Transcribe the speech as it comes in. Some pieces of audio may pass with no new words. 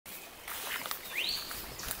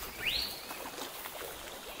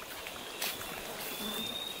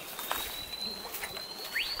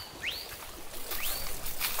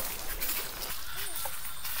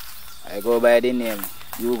I go by the name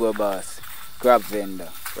Hugo Boss, crab vendor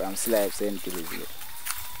from Slipe St. Elizabeth.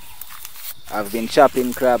 I've been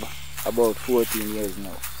chopping crab about 14 years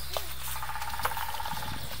now.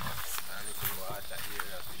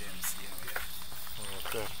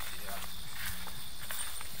 Okay.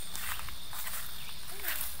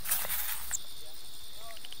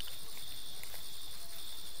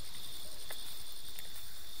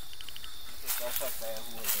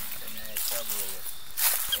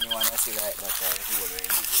 Anyone else like that hole where you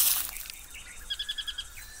live?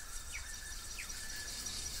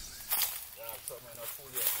 So I'm not full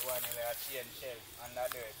yet. The one where I change shell under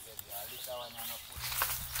dirt, at least I want to not put.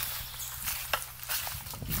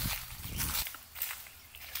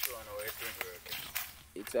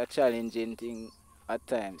 It's a challenging thing at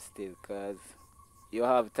times still, because you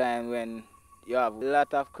have time when you have a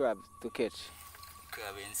lot of crabs to catch.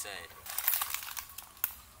 Crab inside.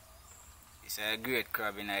 It's a great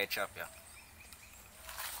crab in a chop, yeah.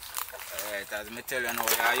 Alright, as I tell you now,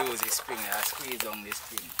 I use this spring, I squeeze down the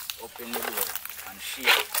spring, open the door and shake.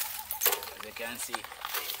 As you can see,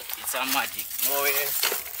 it's a magic. Nowhere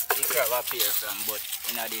the crab appears from, but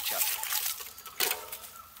in the chop.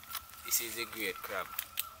 This is a great crab.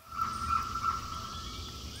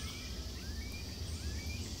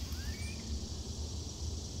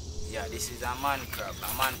 Yeah, this is a man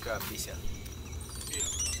crab this year.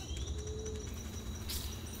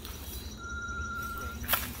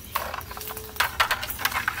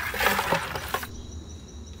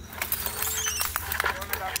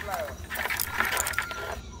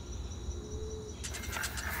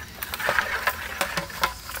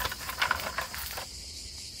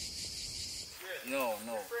 No.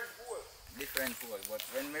 Different hole, but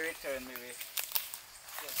when we return, we will.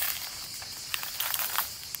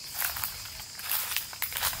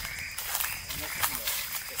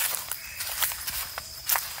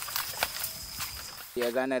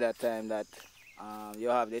 Here's another time that you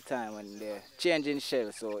have the time when they're changing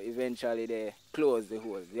shell, so eventually they close the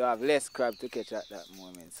holes. You have less crab to catch at that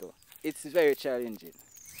moment, so it's very challenging.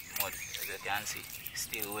 Mud, as you can see,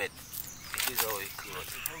 still wet. This is how it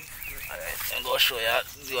closes. Alright, I'm going to show you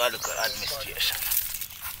the local administration.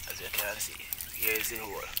 As you can see, here is the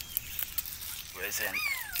hole. Present,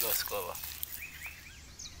 just cover.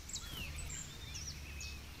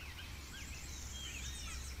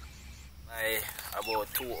 By about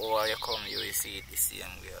 2 hours you come, you will see it the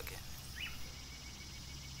same way again.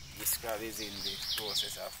 This crab is in the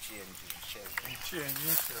process of changing shell.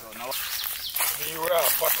 Changing shell. So now, you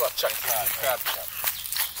have what chop? Crab chop.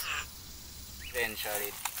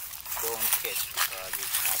 Eventually don't catch because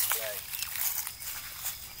it's not dry.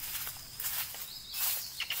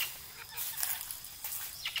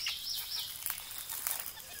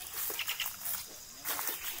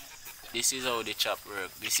 This is how the chop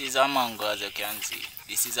works. This is a mango, as you can see.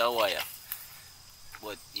 This is a wire.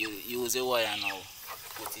 But you use a wire now,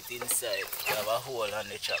 put it inside. You have a hole on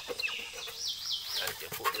the chop. Like you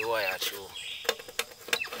put the wire through.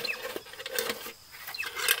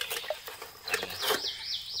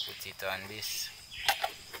 Put it on this.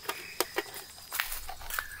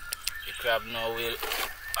 The crab now will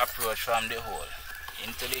approach from the hole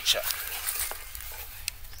into the chop.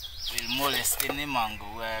 Will molest in the mango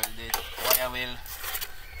while the wire will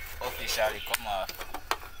officially come off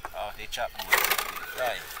the chop board.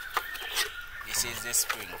 Right. This is the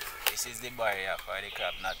spring. This is the barrier for the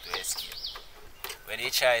crab not to escape. When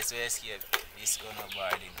it tries to escape, this is gonna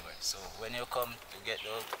bar the door. So when you come to get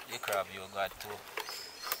the crab, you got to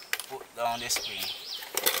put down the spring,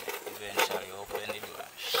 eventually open the door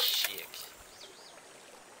and shake.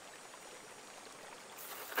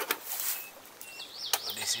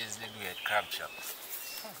 So this is the great crab chop.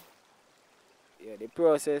 Yeah, the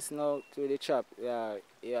process now to the chop,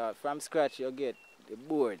 from scratch you get the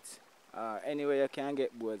boards. Anywhere you can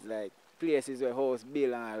get boards, like places where house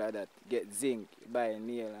build and all of that, get zinc, buy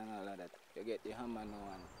nail and all of that. You get the hammer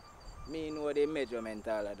now and me know the measurement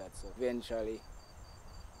all of that, so eventually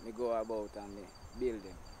me go about and me build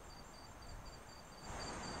them.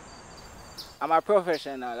 I'm a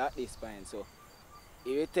professional at this point, so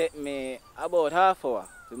it will take me about half hour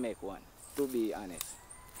to make one, to be honest.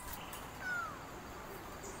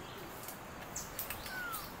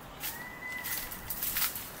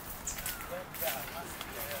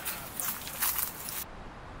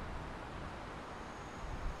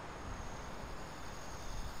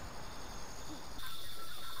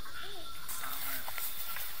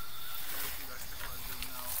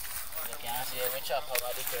 Every chop have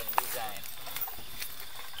a different design,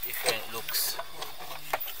 different looks.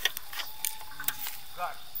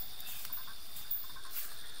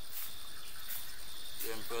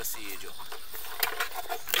 Same procedure.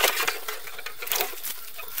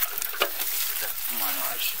 Man,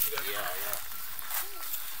 watch. Yeah.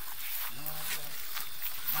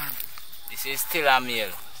 Man, this is still a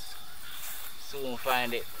meal. Soon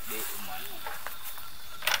find it, the man.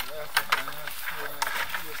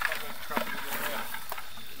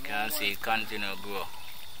 You can see it continue to grow,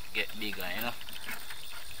 get bigger, you know.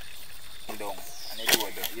 Down and it go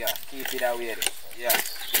down. Yeah, keep it that way. Yeah.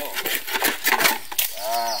 No.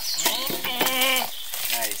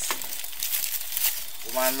 Nice. The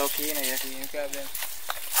man lucky, you know, you see him problem.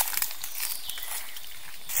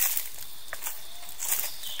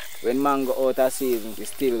 When mango out of season, we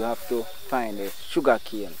still have to find a sugar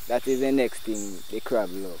cane. That is the next thing the crab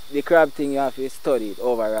love. The crab thing you have to study it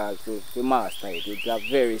overall to master it. It's a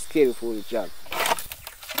very skillful job.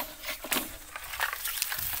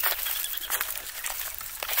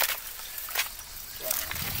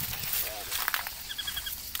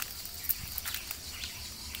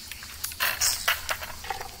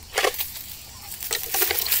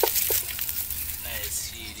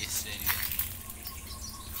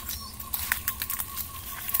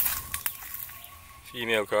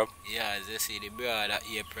 Female crab? Yeah, as you see, the broad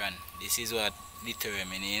apron. This is what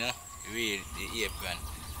determines, you know, real the apron.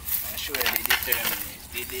 I'll show you the determinant,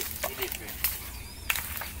 the difference.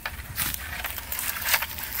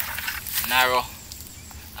 Narrow,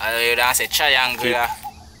 as you don't say triangular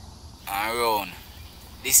and round.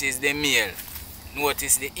 This is the male.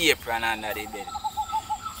 Notice the apron under the belly.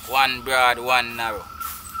 One broad, one narrow.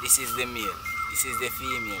 This is the male. This is the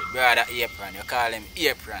female. Broad apron. You call them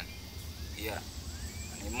apron. Yeah.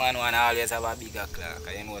 The man want always have a bigger claw,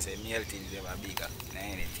 because you know say male things have a bigger than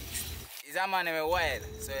anything. It's a man who wild,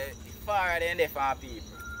 so far than the farm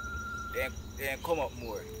people, they come up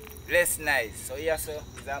more. Less nice, so here so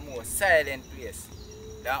it's a more silent place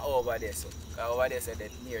than over there. So over there so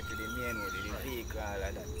that near to the main road, the vehicle and all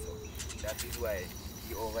of that. So that is why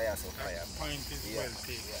you over here so fire. That point is well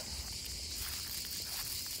taken. Yeah.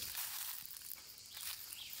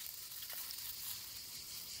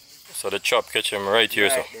 So the chop catch him right here,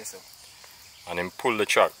 right so. There, so. And him pull the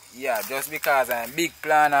track. Yeah, just because I'm big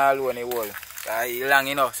plan all on the wall. He long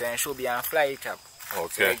enough, so he should be on fly top.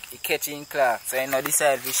 Okay. So he catch in claw. So you know this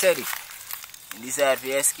side we shed it. And this side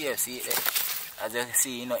we escape. See it there. As you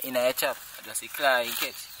see, you know, in a chop. Just the claw he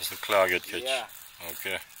catch. Just the claw get catch. Yeah.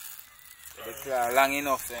 Okay. So the claw long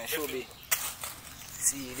enough, so he should be.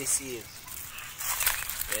 See this here.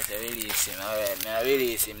 Yes, I release him. Alright, I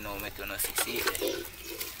release him now. Make you not see it there.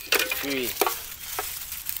 Free.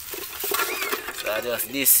 So just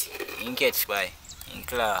this in catch by in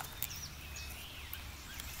claw.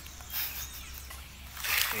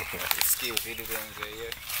 The skill for the things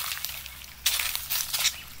here.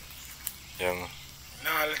 Yeah, man. No,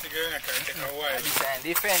 let it go in, it take a while. This is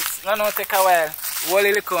defense. No, take a while.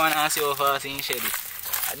 Wally the corner and see how fast he shed it.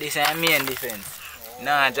 This is main defense. Oh.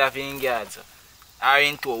 Nah, drop in guards. Or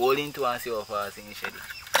in two, hold in two and see how fast he shed it.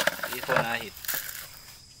 This one a hit.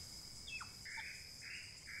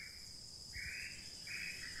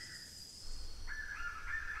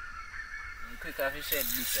 Quick off the shed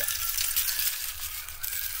this side.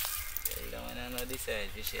 Yeah, you don't want to know this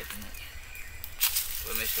side the shed.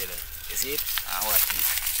 Let me shed it. You see it? And watch this.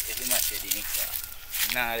 If you not shed it next time.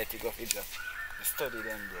 Now let it go for drop. Study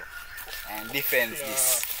them bro. And defense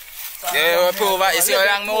this. Yeah, you prove it. You see how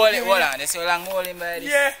long I hold it? Hold on. You see how long I hold him by this?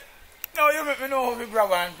 Yeah. No, you make me know how to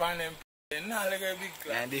grab and pan them. Now look at a big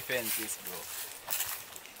class. And defense this bro.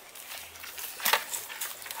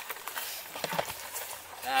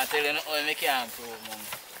 I tell you how I can't prove, man.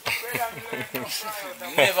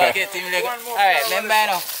 Never get him like. Alright, remember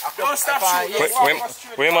now. Don't stop shooting.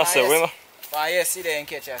 Where must say? Where? Yesterday and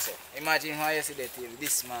catch yourself. Imagine how yesterday till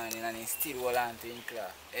this morning and he still hold on to him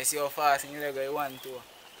claw. You see how fast in leg you want to.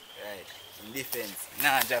 Right. In defense.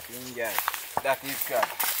 Nah, drop in guard. That is crab.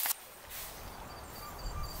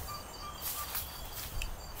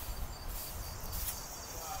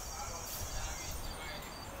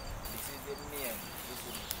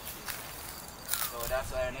 So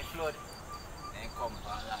that's why when it flood, then come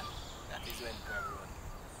on land. That is when crab run.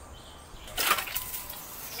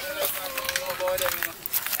 Know about them, you know.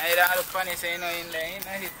 I don't look funny, so you know in there, you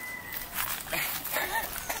know it.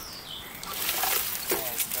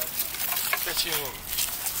 Catch him up.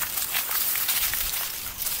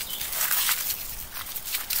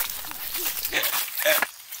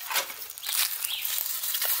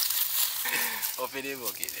 Up in the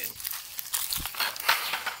bucket then.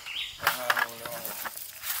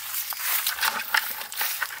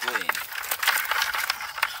 Go in.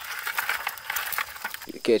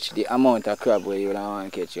 catch the amount of crab where you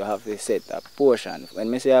want to catch, you have to set a portion.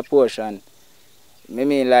 When I say a portion, I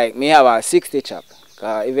mean like me have a 60 chop.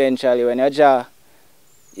 Because eventually when you draw,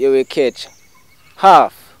 you will catch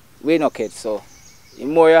half. We no catch, so the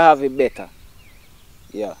more you have, it better.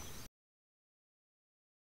 Yeah.